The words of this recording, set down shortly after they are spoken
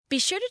Be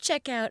sure to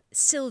check out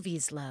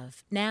Sylvie's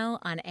Love, now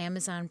on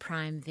Amazon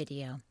Prime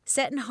Video.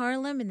 Set in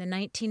Harlem in the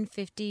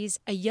 1950s,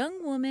 a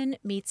young woman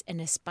meets an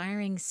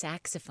aspiring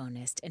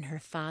saxophonist in her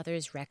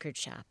father's record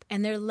shop,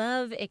 and their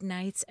love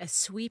ignites a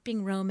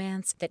sweeping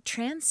romance that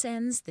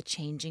transcends the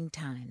changing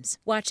times.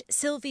 Watch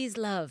Sylvie's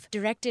Love,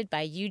 directed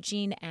by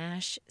Eugene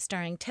Ash,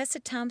 starring Tessa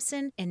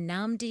Thompson and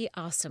Nnamdi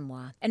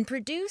Asomugha, and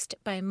produced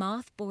by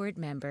Moth Board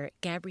member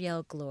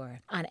Gabrielle Glore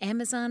on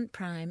Amazon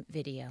Prime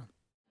Video.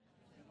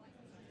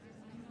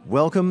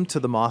 Welcome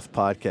to the Moth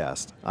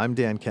Podcast. I'm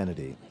Dan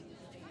Kennedy.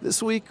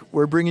 This week,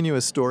 we're bringing you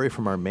a story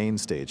from our main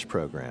stage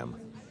program.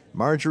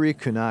 Marjorie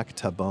Kunaq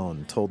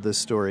Tahbone told this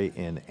story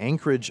in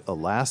Anchorage,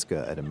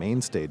 Alaska at a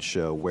main stage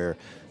show where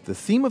the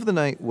theme of the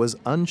night was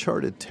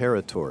uncharted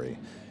territory.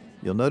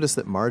 You'll notice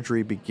that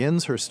Marjorie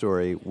begins her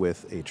story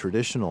with a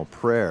traditional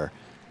prayer.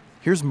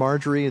 Here's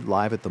Marjorie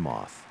live at the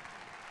Moth.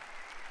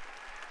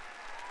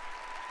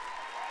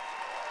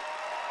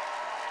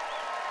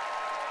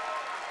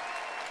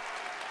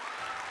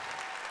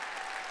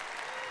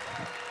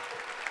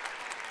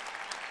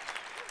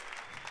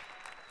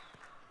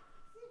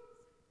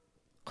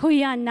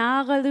 Kuya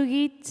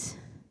nagalugit,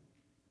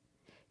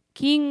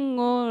 king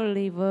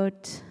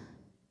olivot,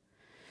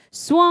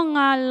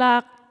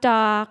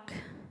 swangalaktak,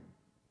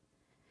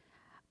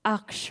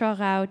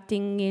 aksharaw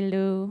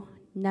tingilu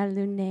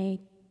nalunay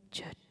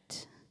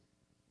jut.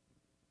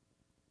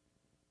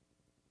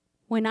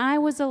 When I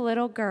was a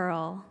little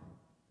girl,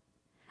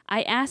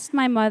 I asked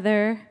my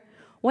mother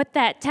what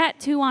that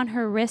tattoo on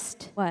her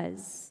wrist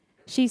was.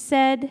 She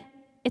said,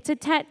 "It's a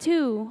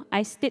tattoo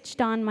I stitched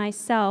on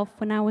myself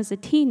when I was a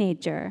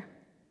teenager."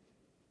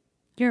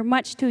 You're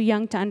much too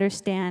young to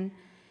understand.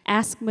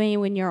 Ask me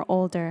when you're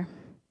older.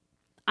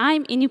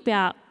 I'm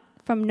Inupiaq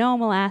from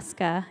Nome,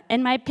 Alaska,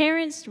 and my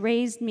parents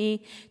raised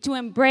me to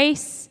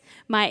embrace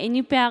my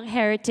Inupiaq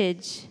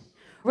heritage.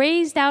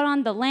 Raised out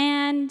on the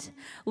land,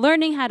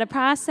 learning how to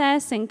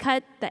process and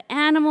cut the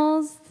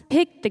animals,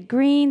 pick the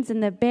greens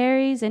and the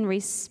berries, and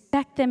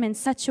respect them in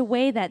such a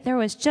way that there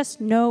was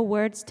just no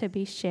words to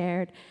be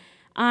shared.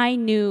 I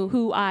knew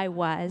who I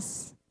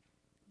was,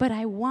 but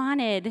I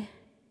wanted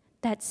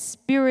that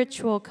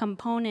spiritual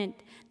component,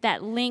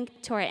 that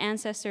link to our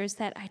ancestors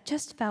that I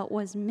just felt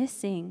was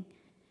missing.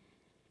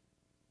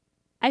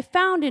 I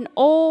found an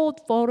old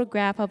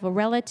photograph of a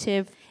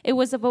relative. It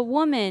was of a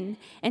woman,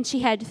 and she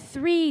had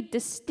 3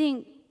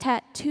 distinct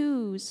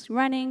tattoos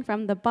running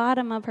from the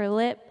bottom of her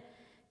lip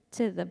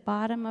to the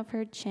bottom of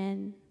her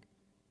chin.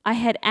 I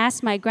had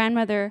asked my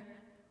grandmother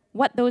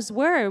what those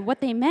were,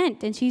 what they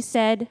meant, and she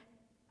said,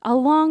 a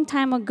long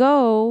time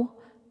ago,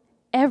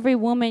 every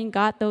woman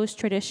got those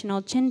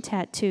traditional chin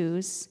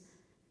tattoos.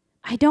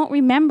 I don't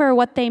remember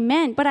what they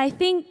meant, but I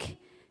think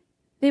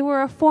they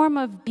were a form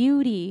of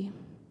beauty.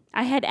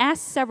 I had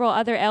asked several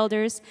other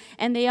elders,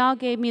 and they all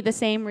gave me the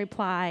same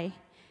reply,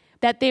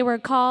 that they were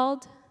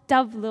called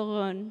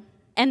davlurun,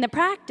 and the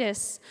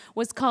practice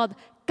was called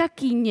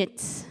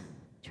kakinyit,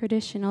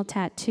 traditional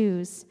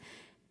tattoos.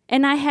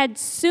 And I had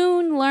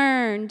soon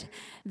learned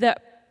the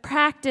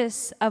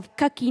practice of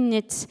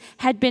kakinyit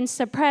had been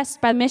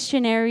suppressed by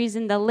missionaries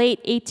in the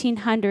late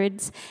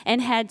 1800s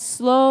and had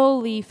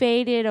slowly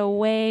faded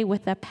away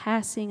with the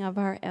passing of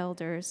our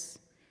elders.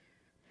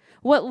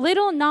 What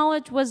little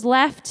knowledge was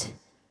left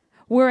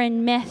were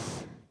in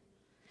myth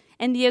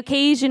and the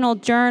occasional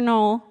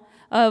journal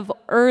of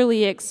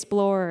early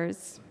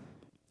explorers.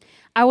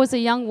 I was a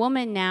young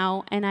woman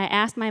now, and I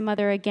asked my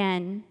mother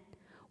again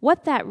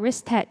what that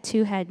wrist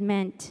tattoo had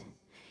meant,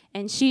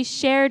 and she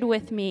shared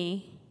with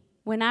me,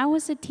 when I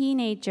was a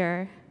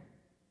teenager,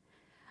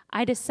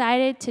 I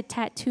decided to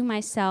tattoo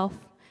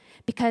myself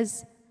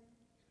because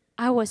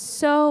I was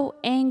so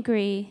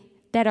angry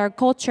that our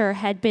culture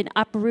had been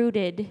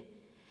uprooted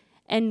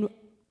and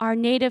our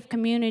Native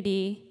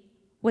community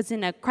was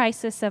in a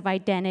crisis of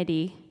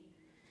identity.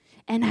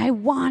 And I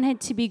wanted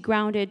to be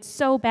grounded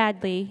so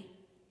badly.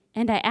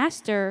 And I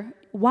asked her,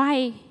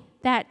 why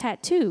that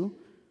tattoo?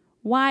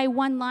 Why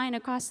one line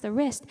across the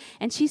wrist?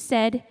 And she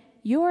said,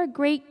 your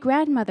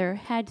great-grandmother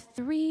had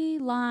 3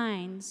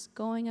 lines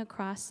going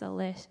across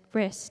the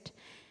wrist,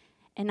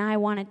 and I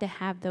wanted to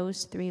have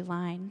those 3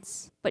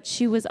 lines, but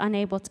she was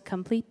unable to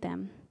complete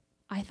them.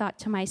 I thought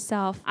to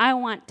myself, I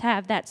want to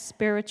have that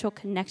spiritual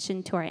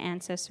connection to our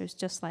ancestors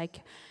just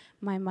like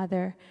my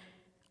mother.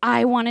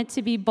 I wanted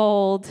to be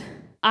bold.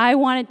 I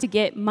wanted to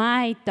get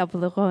my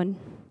davlurun.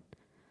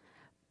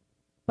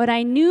 But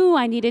I knew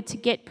I needed to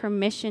get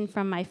permission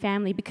from my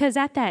family because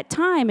at that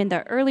time, in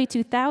the early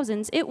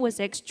 2000s, it was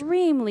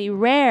extremely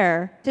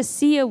rare to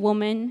see a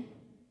woman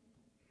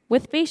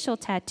with facial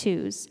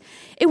tattoos.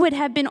 It would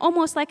have been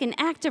almost like an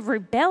act of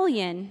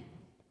rebellion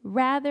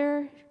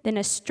rather than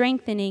a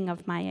strengthening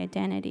of my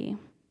identity.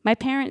 My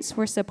parents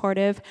were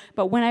supportive,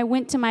 but when I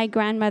went to my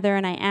grandmother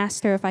and I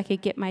asked her if I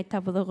could get my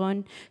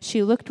davlurun,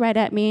 she looked right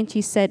at me and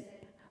she said,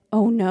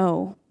 "Oh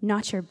no,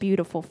 not your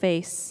beautiful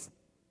face."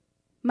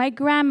 My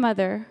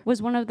grandmother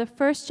was one of the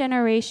first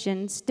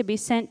generations to be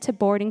sent to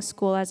boarding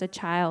school as a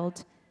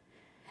child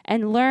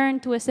and learn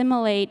to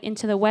assimilate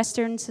into the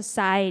Western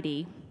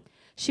society.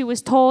 She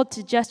was told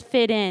to just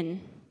fit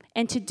in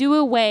and to do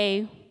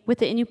away with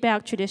the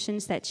Inupiaq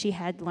traditions that she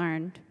had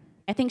learned.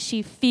 I think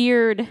she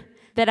feared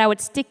that I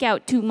would stick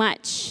out too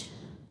much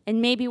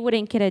and maybe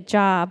wouldn't get a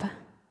job.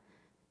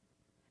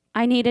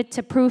 I needed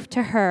to prove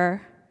to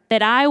her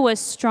that I was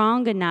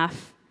strong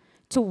enough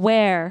to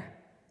wear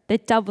the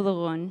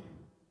tablaron.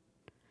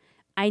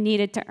 I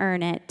needed to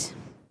earn it.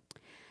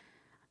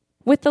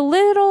 With the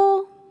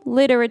little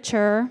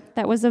literature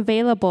that was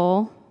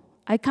available,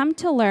 I come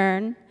to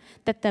learn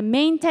that the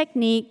main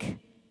technique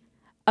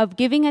of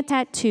giving a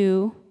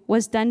tattoo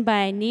was done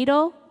by a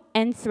needle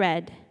and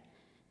thread.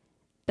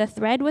 The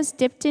thread was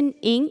dipped in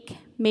ink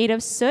made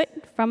of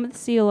soot from the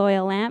seal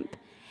oil lamp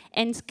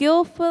and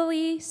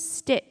skillfully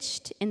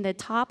stitched in the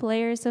top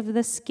layers of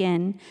the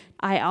skin.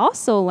 I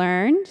also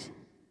learned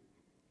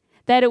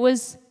that it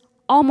was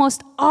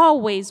almost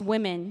always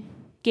women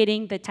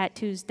getting the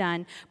tattoos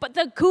done. But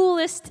the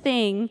coolest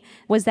thing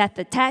was that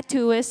the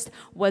tattooist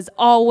was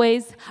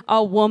always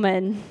a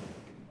woman.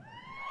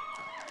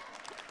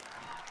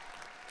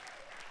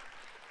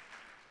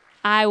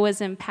 I was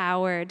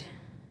empowered.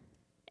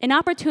 An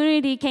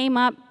opportunity came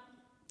up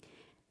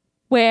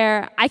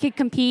where I could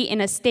compete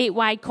in a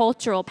statewide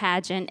cultural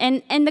pageant.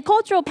 And the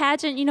cultural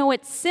pageant,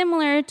 it's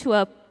similar to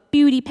a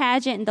beauty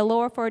pageant in the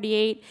lower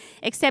 48,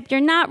 except you're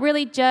not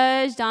really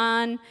judged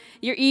on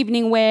your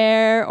evening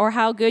wear or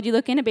how good you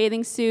look in a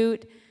bathing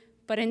suit,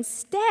 but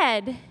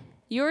instead,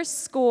 you're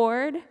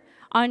scored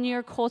on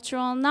your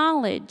cultural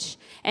knowledge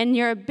and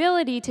your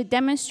ability to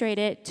demonstrate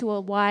it to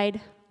a wide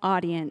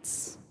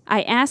audience.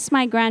 I asked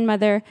my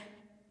grandmother,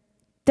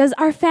 does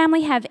our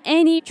family have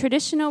any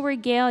traditional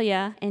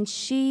regalia? And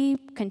she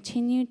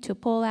continued to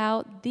pull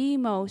out the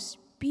most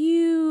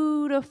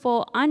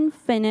beautiful,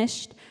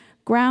 unfinished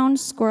ground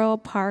squirrel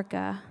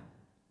parka.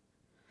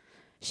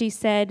 She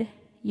said,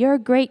 your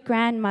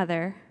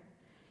great-grandmother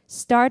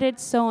started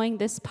sewing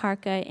this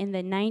parka in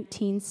the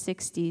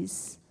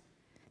 1960s.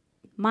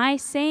 My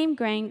same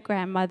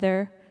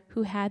great-grandmother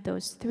who had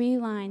those 3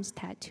 lines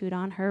tattooed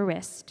on her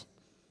wrist.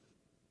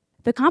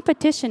 The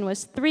competition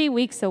was 3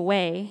 weeks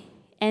away,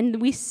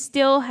 and we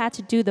still had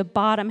to do the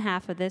bottom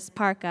half of this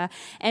parka.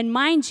 And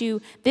mind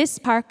you, this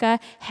parka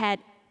had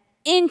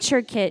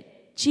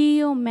intricate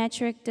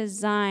geometric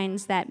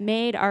designs that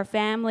made our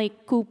family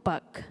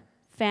kupak,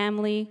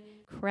 family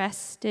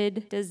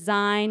crested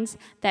designs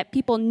that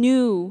people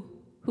knew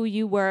who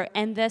you were,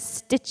 and the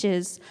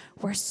stitches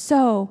were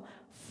so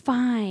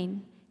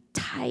fine,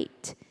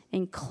 tight,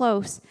 and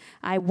close.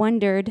 I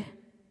wondered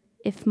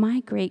if my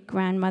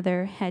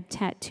great-grandmother had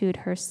tattooed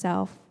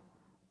herself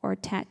or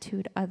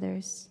tattooed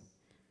others.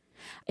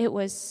 It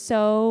was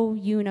so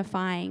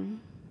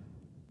unifying,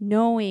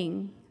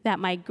 knowing that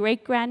my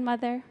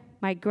great-grandmother,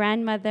 my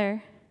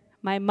grandmother,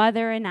 my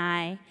mother, and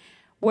I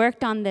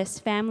worked on this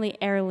family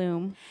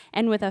heirloom.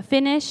 And with a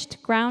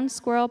finished ground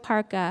squirrel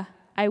parka,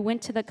 I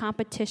went to the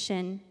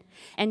competition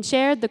and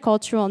shared the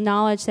cultural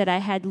knowledge that I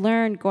had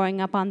learned growing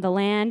up on the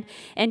land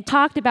and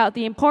talked about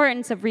the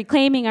importance of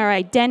reclaiming our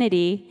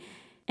identity,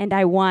 and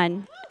I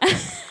won.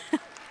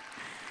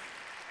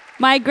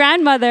 My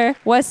grandmother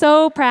was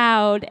so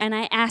proud, and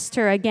I asked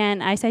her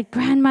again. I said,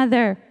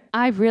 Grandmother,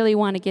 I really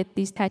want to get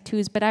these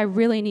tattoos, but I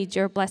really need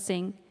your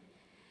blessing.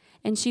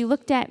 And she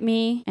looked at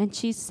me, and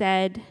she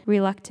said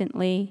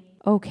reluctantly,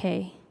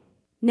 okay.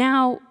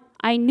 Now,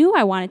 I knew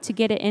I wanted to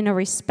get it in a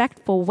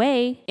respectful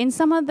way. In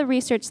some of the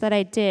research that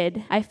I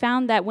did, I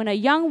found that when a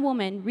young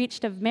woman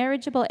reached a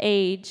marriageable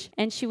age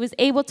and she was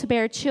able to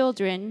bear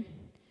children,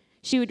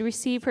 she would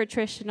receive her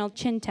traditional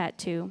chin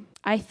tattoo.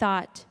 I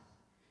thought,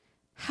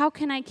 how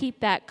can I keep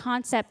that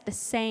concept the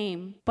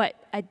same, but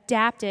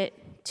adapt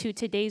it to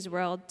today's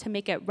world to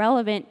make it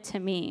relevant to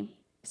me?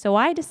 So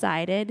I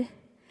decided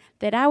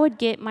that I would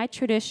get my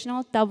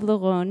traditional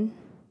tablaron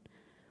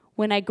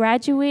when I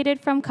graduated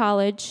from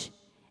college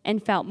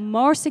and felt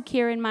more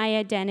secure in my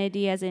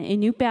identity as an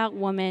Inupiaq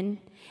woman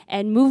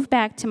and moved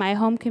back to my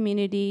home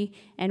community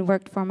and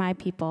worked for my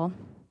people.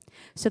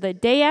 So the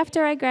day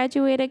after I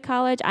graduated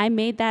college, I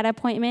made that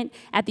appointment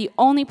at the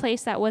only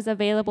place that was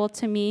available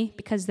to me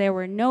because there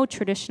were no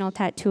traditional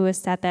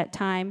tattooists at that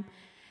time,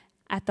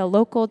 at the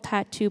local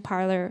tattoo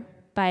parlor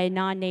by a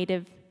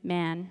non-native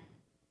man.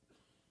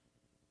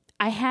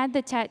 I had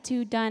the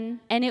tattoo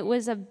done, and it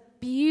was a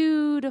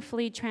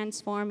beautifully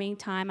transforming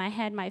time. I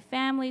had my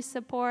family's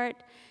support,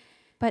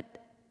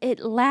 but it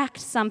lacked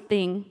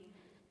something,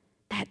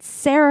 that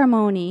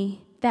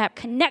ceremony, that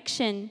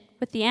connection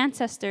with the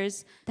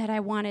ancestors that I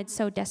wanted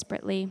so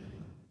desperately.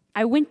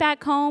 I went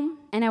back home,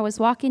 and I was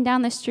walking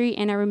down the street,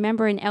 and I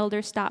remember an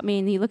elder stopped me,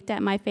 and he looked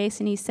at my face,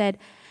 and he said,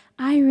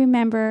 I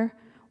remember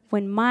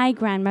when my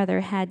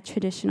grandmother had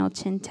traditional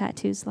chin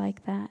tattoos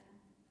like that.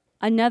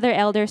 Another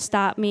elder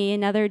stopped me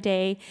another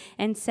day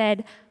and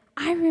said,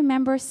 I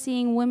remember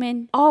seeing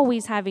women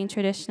always having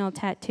traditional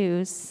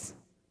tattoos.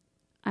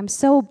 I'm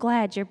so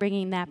glad you're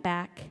bringing that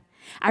back.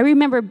 I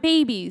remember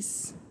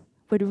babies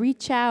would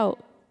reach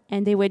out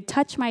and they would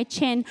touch my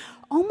chin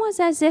almost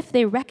as if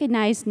they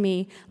recognized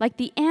me, like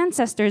the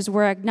ancestors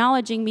were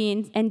acknowledging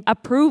me and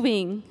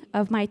approving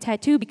of my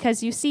tattoo.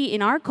 Because you see,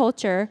 in our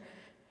culture,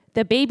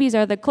 the babies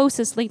are the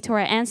closest link to our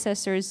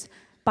ancestors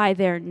by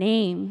their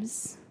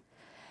names.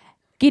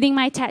 Getting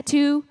my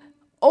tattoo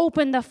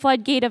opened the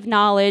floodgate of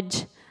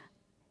knowledge.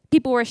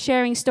 People were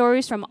sharing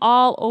stories from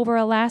all over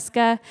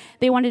Alaska.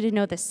 They wanted to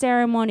know the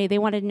ceremony. They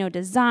wanted to know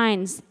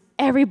designs.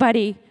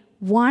 Everybody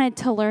wanted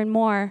to learn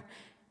more.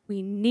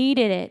 We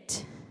needed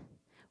it.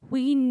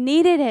 We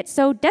needed it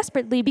so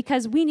desperately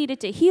because we needed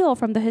to heal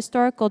from the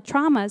historical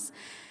traumas.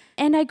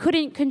 And I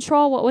couldn't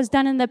control what was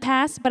done in the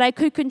past, but I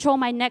could control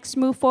my next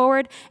move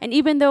forward. And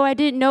even though I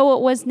didn't know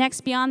what was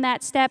next beyond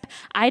that step,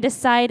 I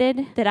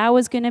decided that I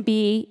was going to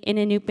be an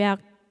Inupiaq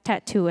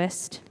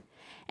tattooist.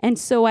 And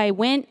so I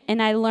went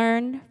and I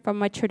learned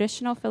from a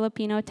traditional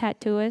Filipino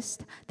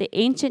tattooist the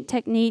ancient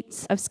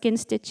techniques of skin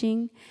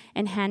stitching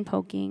and hand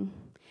poking.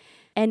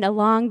 And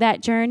along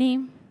that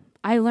journey,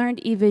 I learned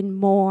even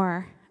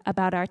more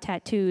about our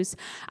tattoos.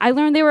 I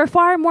learned they were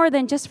far more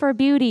than just for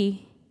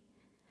beauty.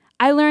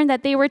 I learned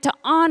that they were to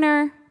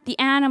honor the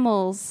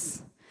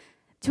animals,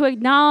 to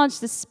acknowledge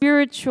the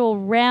spiritual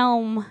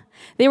realm.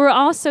 They were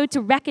also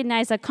to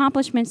recognize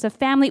accomplishments of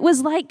family. It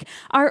was like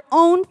our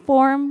own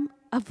form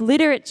of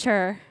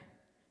literature.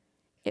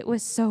 It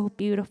was so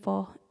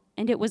beautiful,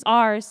 and it was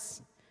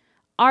ours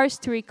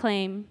to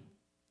reclaim.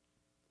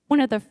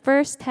 One of the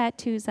first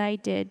tattoos I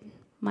did,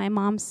 my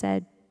mom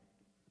said,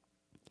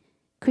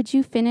 "Could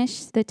you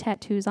finish the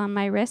tattoos on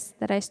my wrist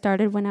that I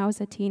started when I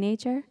was a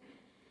teenager?"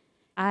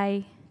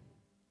 I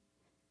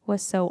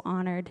was so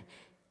honored.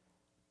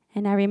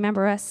 And I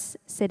remember us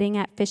sitting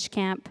at fish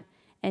camp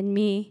and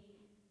me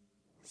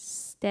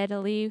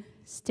steadily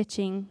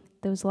stitching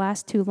those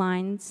last 2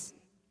 lines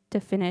to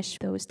finish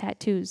those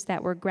tattoos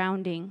that were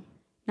grounding,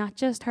 not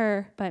just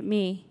her, but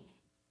me.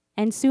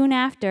 And soon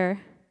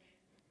after,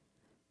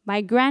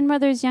 my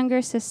grandmother's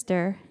younger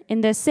sister,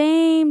 in the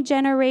same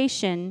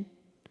generation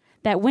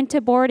that went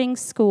to boarding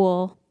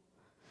school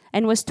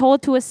and was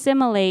told to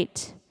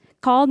assimilate,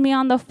 called me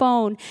on the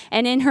phone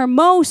and in her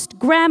most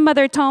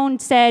grandmother tone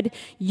said,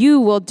 "You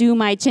will do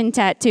my chin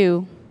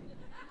tattoo."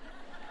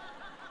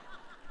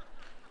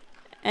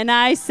 And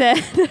I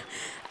said,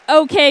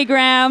 "Okay,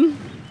 Gram."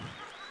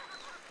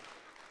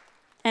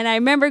 And I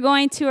remember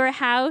going to her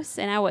house,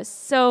 and I was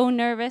so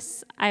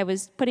nervous. I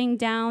was putting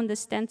down the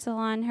stencil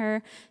on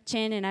her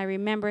chin, and I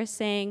remember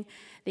saying,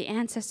 "The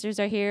ancestors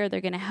are here. They're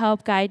going to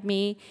help guide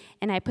me."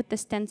 And I put the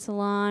stencil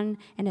on,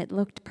 and it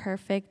looked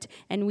perfect.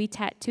 And we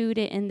tattooed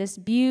it in this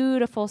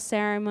beautiful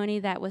ceremony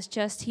that was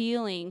just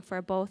healing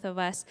for both of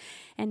us.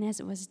 And as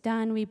it was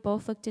done, we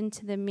both looked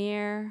into the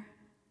mirror,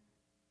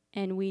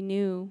 and we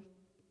knew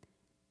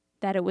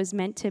that it was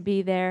meant to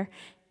be there.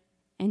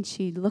 And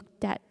she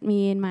looked at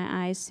me in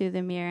my eyes through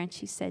the mirror, and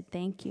she said,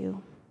 "Thank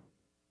you."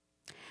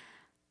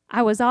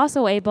 I was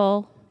also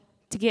able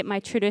to get my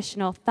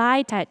traditional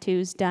thigh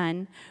tattoos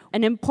done,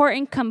 an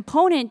important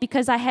component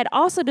because I had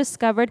also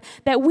discovered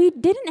that we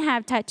didn't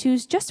have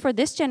tattoos just for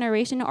this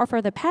generation or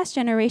for the past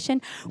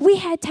generation. We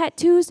had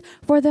tattoos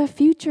for the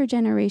future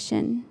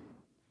generation.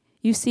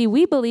 You see,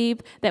 we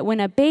believe that when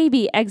a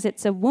baby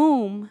exits a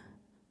womb,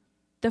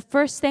 the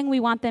first thing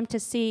we want them to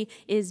see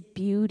is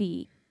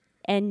beauty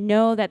and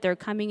know that they're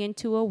coming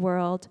into a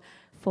world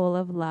full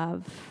of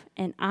love.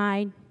 And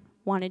I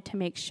wanted to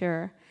make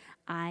sure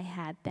I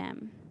had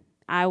them.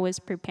 I was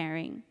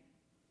preparing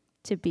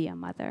to be a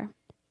mother.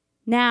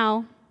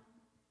 Now,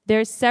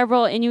 there's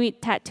several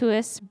Inuit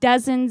tattooists.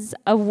 Dozens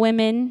of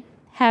women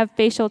have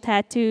facial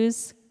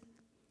tattoos.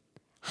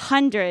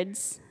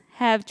 Hundreds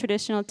have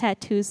traditional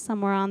tattoos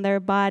somewhere on their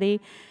body.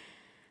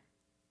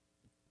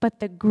 But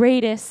the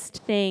greatest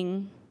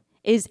thing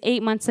is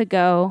 8 months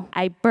ago,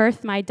 I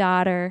birthed my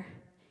daughter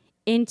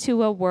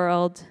into a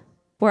world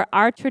where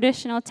our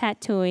traditional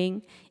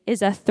tattooing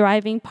is a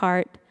thriving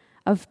part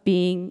of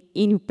being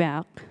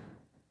Inupiaq.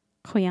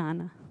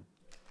 Kuyana.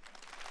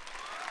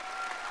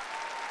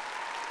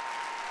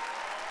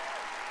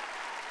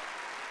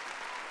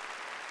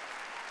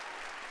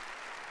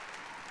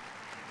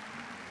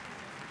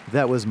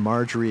 That was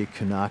Marjorie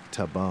Kunaq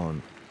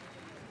Tahbone.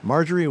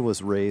 Marjorie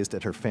was raised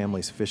at her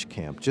family's fish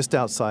camp just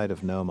outside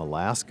of Nome,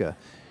 Alaska.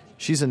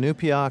 She's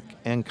Inupiaq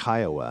and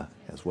Kiowa,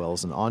 as well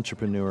as an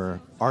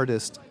entrepreneur,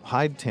 artist,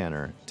 hide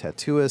tanner,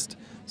 tattooist,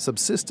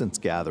 subsistence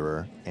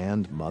gatherer,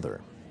 and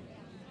mother.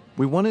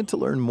 We wanted to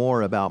learn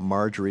more about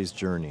Marjorie's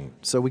journey,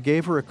 so we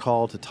gave her a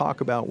call to talk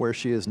about where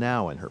she is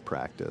now in her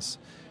practice.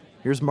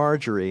 Here's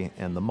Marjorie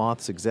and The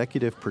Moth's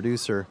executive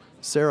producer,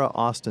 Sarah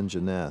Austin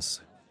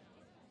Jeunesse.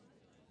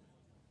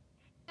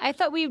 I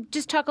thought we'd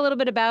just talk a little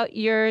bit about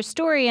your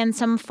story and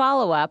some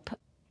follow-up.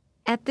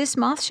 At this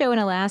moth show in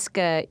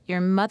Alaska,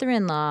 your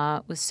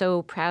mother-in-law was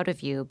so proud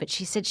of you, but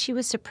she said she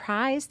was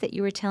surprised that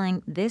you were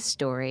telling this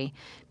story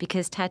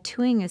because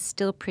tattooing is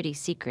still pretty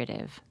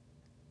secretive.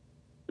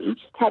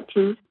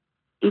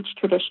 Each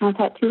traditional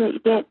tattoo that you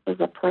get is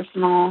a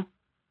personal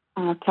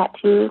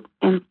tattoo,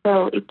 and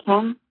so it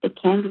can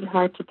be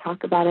hard to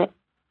talk about it.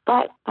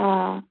 But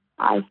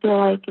I feel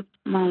like it's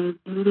my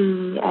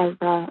duty as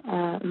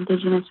a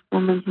Indigenous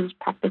woman who's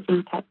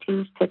practicing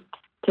tattoos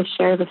to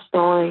share the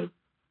story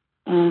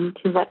and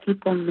to let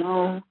people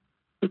know,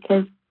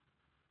 because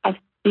I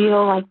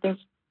feel like there's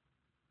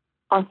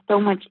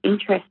so much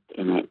interest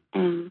in it,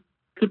 and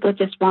people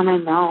just want to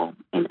know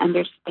and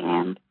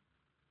understand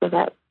so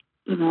that,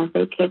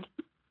 they could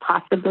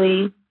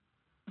possibly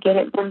get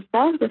it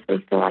themselves if they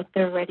feel like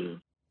they're ready.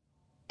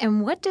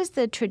 And what does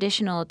the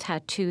traditional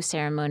tattoo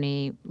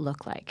ceremony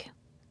look like?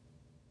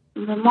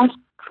 The most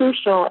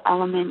crucial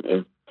element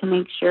is to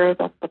make sure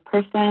that the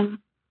person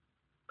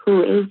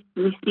who is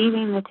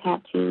receiving the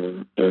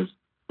tattoo is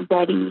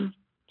ready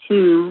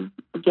to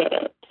get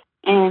it.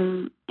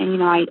 And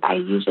I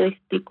usually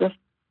speak with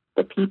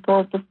the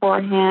people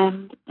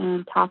beforehand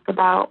and talk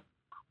about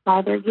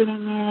why they're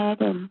getting it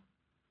and,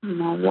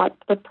 what's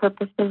the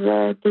purpose of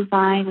the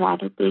design, why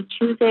did they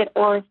choose it,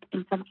 or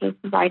in some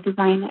cases I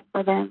design it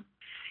for them.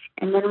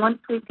 And then once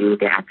we do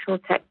the actual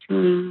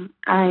tattooing,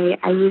 I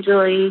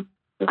usually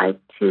like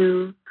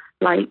to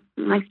light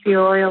my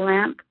steel oil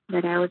lamp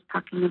that I was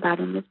talking about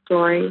in the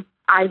story.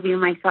 I view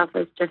myself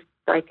as just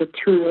like a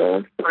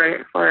tool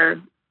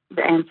for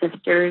the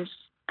ancestors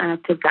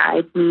to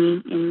guide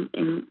me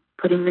in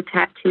putting the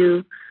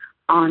tattoo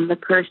on the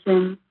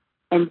person.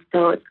 And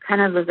so it's kind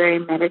of a very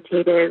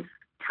meditative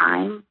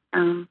time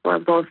for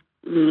both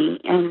me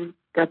and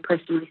the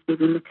person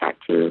receiving the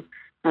tattoo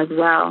as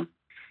well.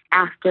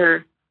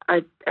 After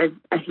a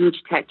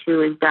huge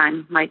tattoo is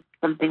done, like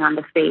something on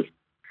the face,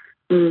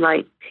 we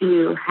like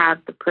to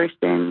have the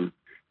person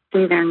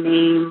say their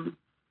name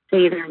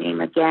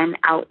again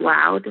out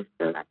loud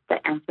so that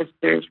the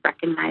ancestors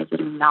recognize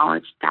and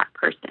acknowledge that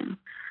person.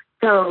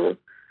 So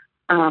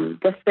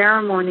the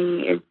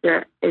ceremony is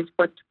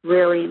what's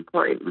really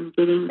important when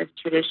getting this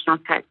traditional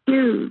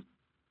tattoo,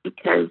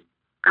 because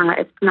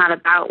it's not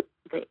about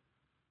the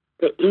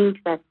ink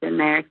that's in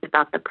there. It's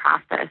about the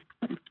process.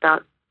 It's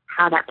about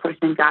how that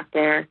person got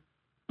there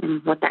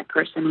and what that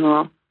person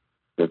will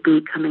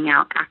be coming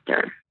out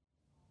after.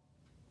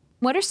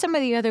 What are some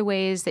of the other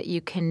ways that you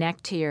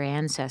connect to your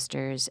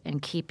ancestors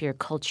and keep your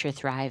culture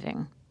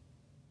thriving?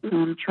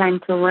 Trying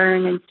to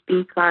learn and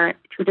speak our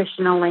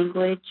traditional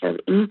language of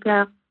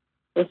Inca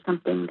is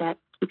something that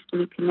keeps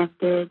me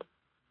connected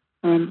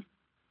and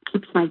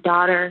keeps my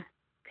daughter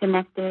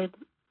connected.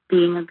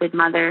 Being a good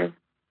mother,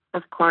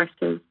 of course,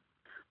 is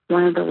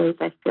one of the ways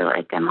I feel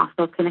like I'm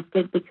also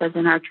connected, because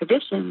in our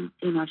tradition,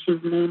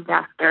 she's named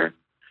after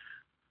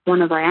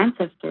one of our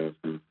ancestors,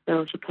 and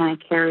so she kind of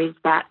carries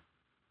that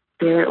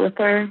spirit with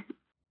her.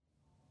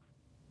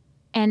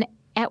 And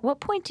at what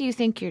point do you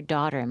think your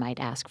daughter might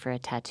ask for a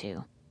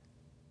tattoo?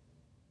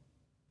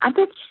 I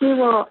bet she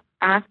will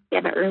ask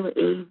at an early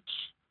age.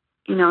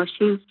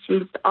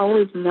 She's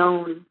always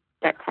known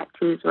that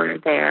tattoos were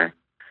there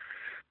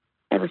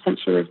ever since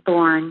she was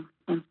born.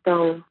 And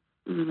so,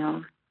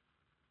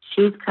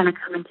 she's kind of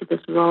come into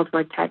this world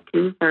where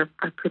tattoos are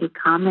pretty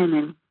common.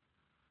 And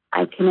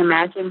I can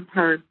imagine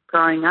her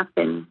growing up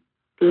and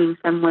seeing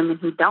some women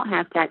who don't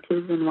have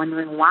tattoos and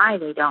wondering why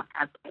they don't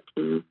have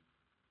tattoos.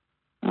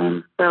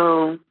 And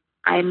so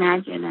I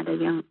imagine at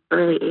a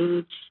early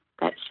age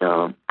that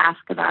she'll ask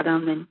about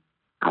them, and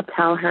I'll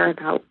tell her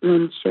about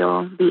when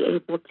she'll be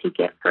able to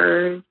get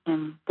hers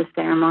and the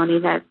ceremony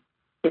that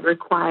it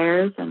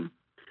requires. And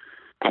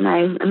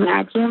I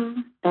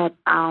imagine that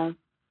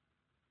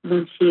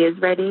when she is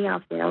ready,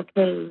 I'll say,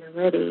 okay, you're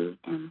ready.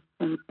 And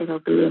it'll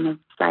be an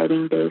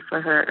exciting day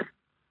for her.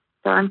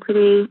 So I'm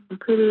pretty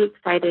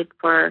excited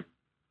for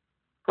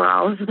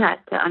all of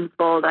that to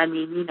unfold. I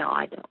mean,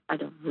 I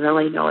don't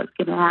really know what's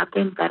going to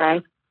happen, but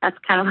that's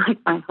kind of like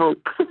my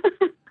hope.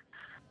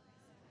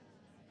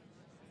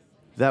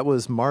 That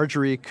was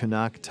Marjorie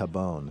Kunaq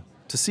Tahbone.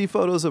 To see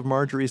photos of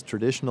Marjorie's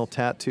traditional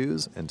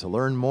tattoos and to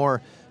learn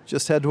more,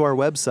 just head to our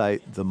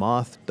website,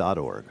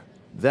 themoth.org.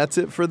 That's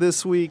it for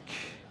this week.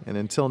 And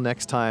until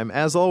next time,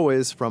 as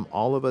always, from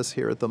all of us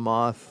here at The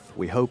Moth,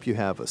 we hope you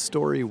have a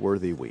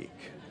story-worthy week.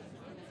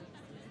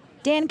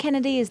 Dan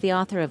Kennedy is the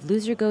author of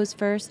Loser Goes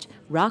First,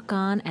 Rock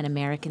On, and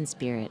American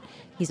Spirit.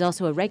 He's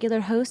also a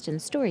regular host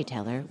and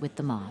storyteller with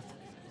The Moth.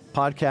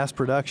 Podcast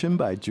production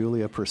by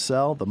Julia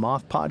Purcell. The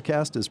Moth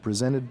Podcast is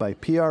presented by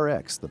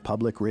PRX, the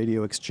Public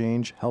Radio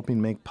Exchange, helping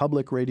make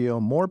public radio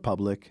more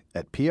public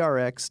at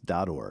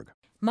prx.org.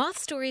 Moth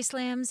Story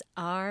Slams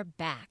are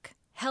back.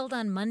 Held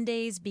on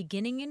Mondays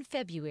beginning in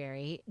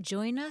February,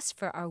 join us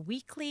for our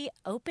weekly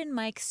open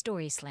mic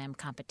story slam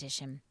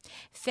competition.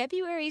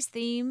 February's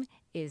theme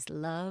is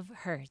Love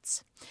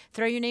Hurts.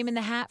 Throw your name in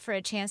the hat for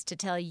a chance to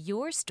tell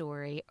your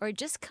story, or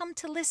just come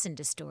to listen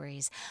to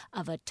stories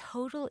of a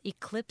total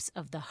eclipse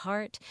of the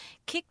heart,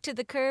 kicked to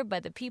the curb by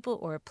the people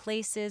or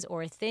places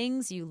or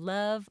things you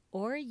love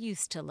or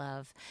used to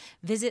love.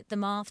 Visit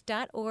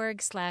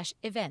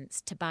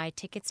themoth.org/events to buy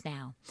tickets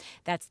now.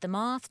 That's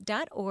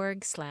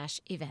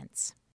themoth.org/events.